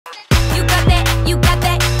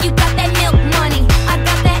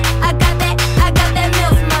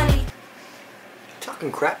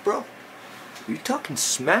crap, bro? Are you talking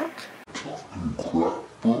smack? Talking crap,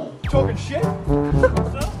 bro. Talking shit?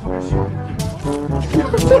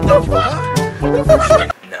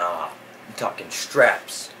 Nah, I'm talking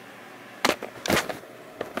straps.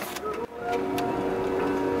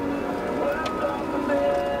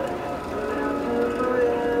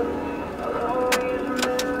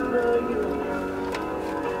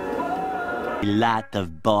 A lot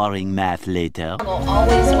of boring math later.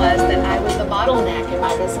 Always was that I was the bottleneck in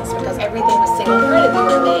my business because everything was single-threaded. You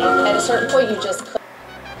were made. At a certain point, you just couldn't.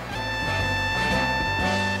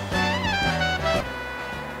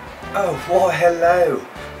 Oh, well, hello.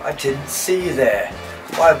 I didn't see you there.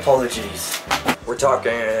 My apologies. We're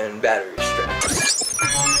talking battery straps.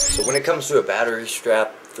 So when it comes to a battery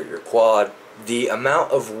strap for your quad, the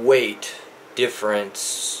amount of weight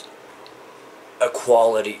difference a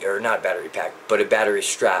quality, or not battery pack, but a battery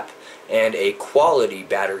strap and a quality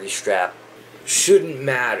battery strap shouldn't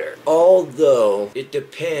matter. Although it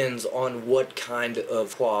depends on what kind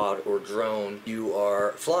of quad or drone you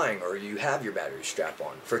are flying or you have your battery strap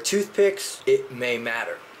on. For toothpicks, it may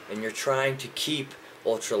matter, and you're trying to keep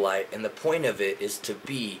ultralight, and the point of it is to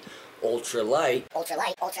be ultralight.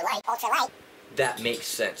 Ultralight, ultralight, ultralight. That makes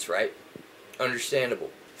sense, right? Understandable.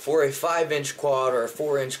 For a 5-inch quad or a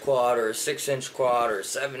 4-inch quad or a 6-inch quad or a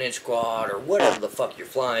 7-inch quad or whatever the fuck you're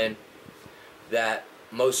flying that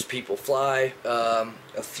most people fly,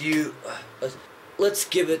 let's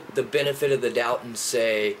give it the benefit of the doubt and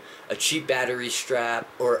say a cheap battery strap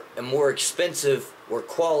or a more expensive or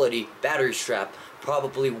quality battery strap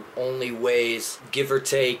probably only weighs, give or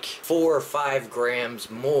take, 4 or 5 grams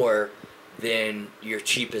more than your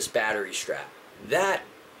cheapest battery strap. That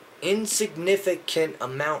insignificant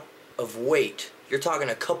amount of weight, you're talking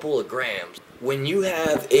a couple of grams. When you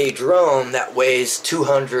have a drone that weighs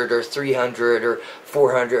 200 or 300 or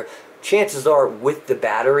 400, chances are with the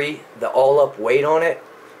battery, the all-up weight on it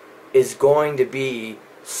is going to be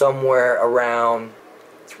somewhere around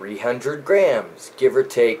 300 grams, give or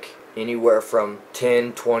take anywhere from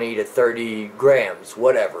 10, 20 to 30 grams,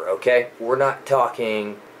 whatever, okay? We're not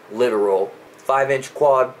talking literal 5-inch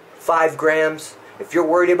quad, 5 grams. If you're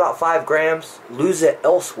worried about 5 grams, lose it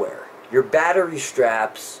elsewhere. Your battery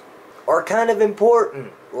straps are kind of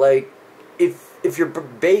important. Like, if you're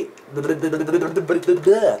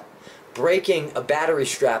breaking a battery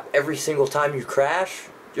strap every single time you crash,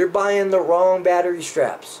 you're buying the wrong battery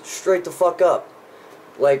straps. Straight the fuck up.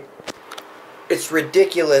 Like, it's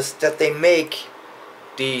ridiculous that they make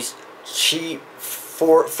these cheap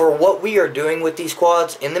for what we are doing with these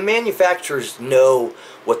quads, and the manufacturers know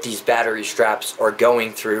what these battery straps are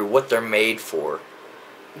going through, what they're made for.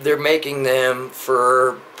 They're making them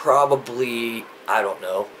for probably, I don't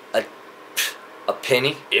know, a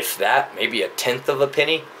penny, if that, maybe a tenth of a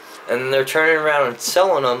penny, and they're turning around and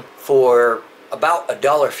selling them for about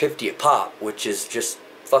 $1.50 a pop, which is just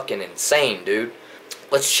fucking insane, dude.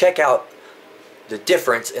 Let's check out the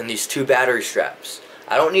difference in these two battery straps.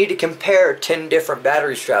 I don't need to compare 10 different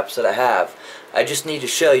battery straps that I have. I just need to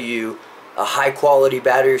show you a high quality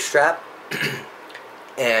battery strap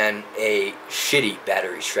and a shitty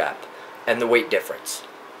battery strap and the weight difference,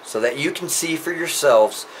 so that you can see for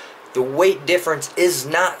yourselves the weight difference is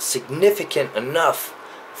not significant enough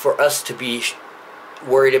for us to be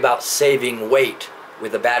worried about saving weight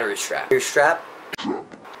with a battery strap. Your strap?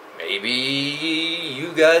 Maybe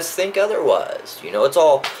you guys think otherwise. You know, it's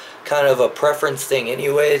all kind of a preference thing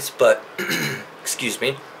anyways, but excuse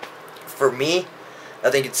me, for me,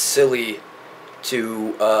 I think it's silly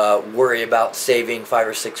to worry about saving 5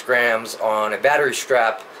 or 6 grams on a battery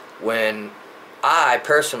strap when I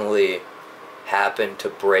personally happen to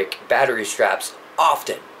break battery straps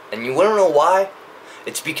often. And you want to know why?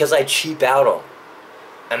 It's because I cheap out on them,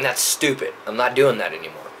 and that's stupid. I'm not doing that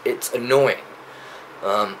anymore. It's annoying.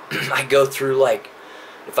 I go through, like,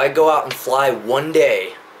 if I go out and fly one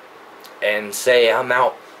day and say I'm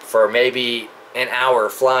out for maybe an hour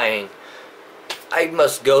flying, I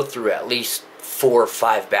must go through at least 4 or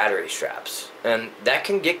 5 battery straps, and that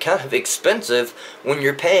can get kind of expensive when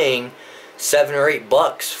you're paying $7 or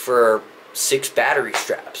 $8 for 6 battery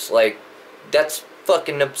straps. Like, that's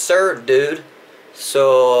fucking absurd, dude.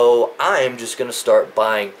 So I'm just gonna start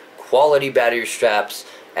buying quality battery straps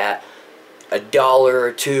at $1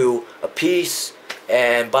 or $2 a piece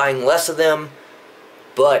and buying less of them,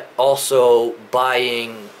 but also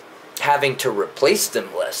having to replace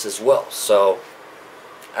them less as well. So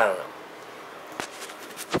I don't know.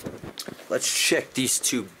 Let's check these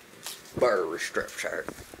two battery straps out.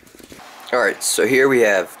 Alright, so here we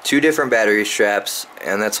have 2 different battery straps,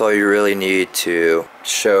 and that's all you really need to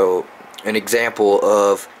show an example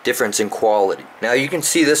of difference in quality. Now you can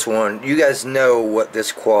see this one. You guys know what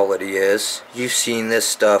this quality is. You've seen this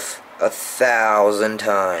stuff 1,000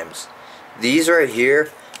 times. These right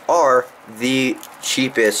here are the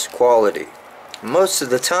cheapest quality. Most of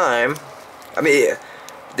the time, I mean,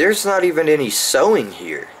 there's not even any sewing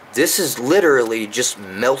here. This is literally just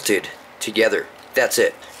melted together. That's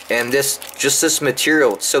it. And this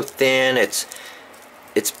material, it's so thin, it's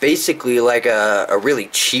basically like a really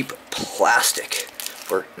cheap plastic,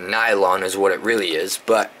 or nylon is what it really is,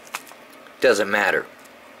 but it doesn't matter.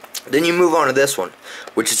 Then you move on to this one,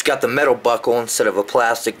 which has got the metal buckle instead of a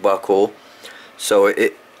plastic buckle, so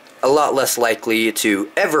it a lot less likely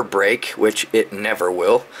to ever break, which it never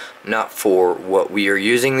will. Not for what we are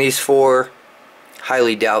using these for.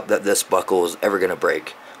 Highly doubt that this buckle is ever going to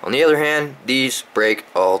break. On the other hand, these break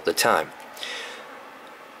all the time.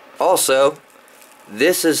 Also,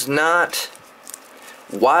 this is not,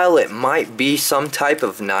 while it might be some type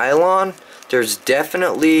of nylon, there's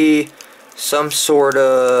definitely some sort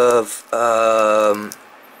of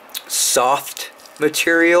soft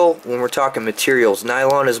material. When we're talking materials,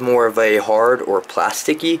 nylon is more of a hard or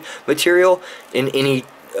plasticky material in any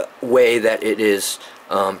way that it is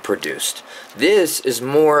produced. This is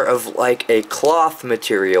more of like a cloth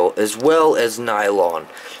material as well as nylon,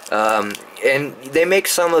 and they make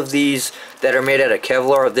some of these that are made out of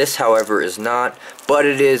Kevlar. This, however, is not, but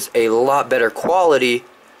it is a lot better quality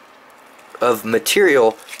of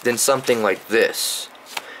material than something like this.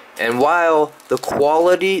 And while the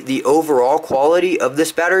quality, the overall quality of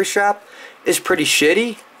this battery strap is pretty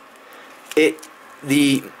shitty,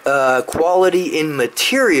 the quality in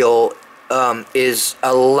material is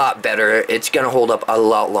a lot better. It's gonna hold up a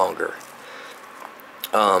lot longer.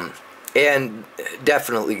 And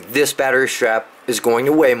definitely this battery strap is going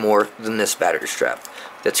to weigh more than this battery strap.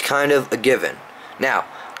 That's kind of a given. Now,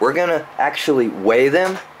 we're gonna actually weigh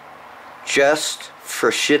them just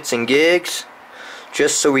for shits and gigs,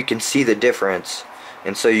 just so we can see the difference,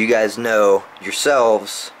 and so you guys know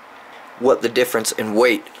yourselves what the difference in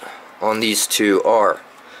weight on these two are.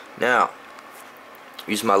 Now,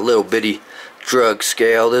 use my little bitty drug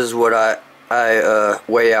scale. This is what I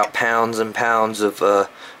weigh out pounds and pounds of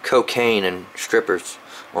cocaine and strippers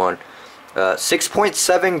on.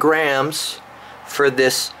 6.7 grams for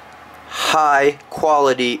this high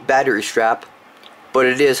quality battery strap, but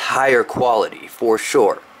it is higher quality for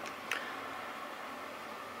sure.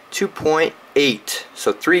 2.8,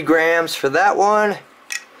 so 3 grams for that one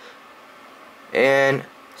and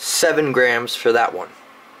 7 grams for that one.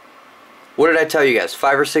 What did I tell you guys?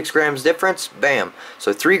 5 or 6 grams difference? Bam.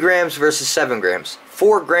 So 3 grams versus 7 grams.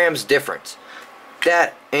 4 grams difference.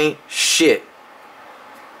 That ain't shit.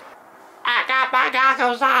 I got my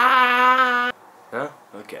goggles on. Huh?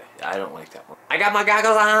 Okay. I don't like that one. I got my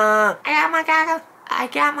goggles on. I got my goggles. I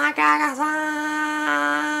got my goggles on.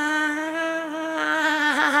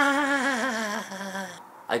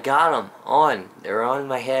 I got them on. They're on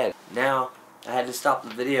my head. Now, I had to stop the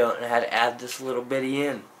video and I had to add this little bitty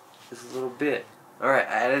in. This little bit. Alright,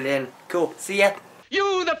 I added in. Cool. See ya.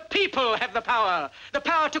 You, the people, have the power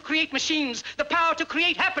to create machines, the power to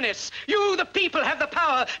create happiness. You, the people, have the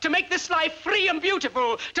power to make this life free and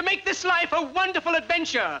beautiful, to make this life a wonderful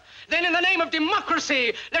adventure. Then in the name of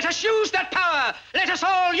democracy, let us use that power. Let us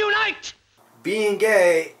all unite. Being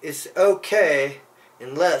gay is okay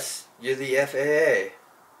unless you're the FAA.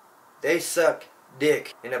 They suck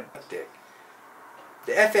dick in a dick.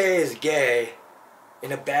 The FAA is gay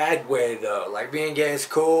in a bad way though. Like, being gay is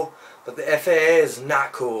cool, but the FAA is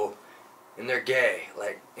not cool, and they're gay,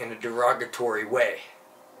 like in a derogatory way.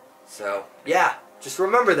 So yeah, just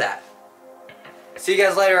remember that. See you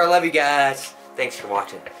guys later. I love you guys. Thanks for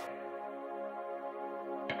watching.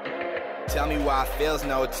 Tell me why I feels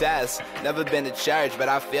no test. Never been to church, but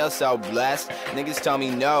I feel so blessed. Niggas told me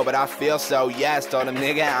no, but I feel so yes. Told them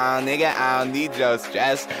nigga, I don't need your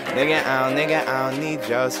stress. Nigga, I don't need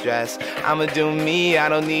your stress. I'ma do me, I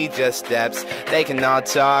don't need your steps. They can all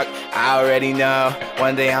talk, I already know.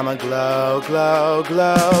 One day I'ma glow, glow,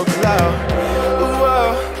 glow, glow.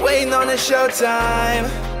 Whoa, waiting on the showtime.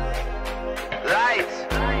 Lights.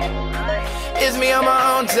 It's me on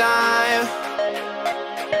my own time.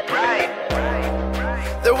 Right.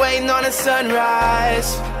 They're waiting on the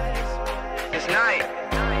sunrise. It's night.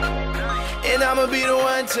 And I'ma be the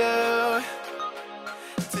one to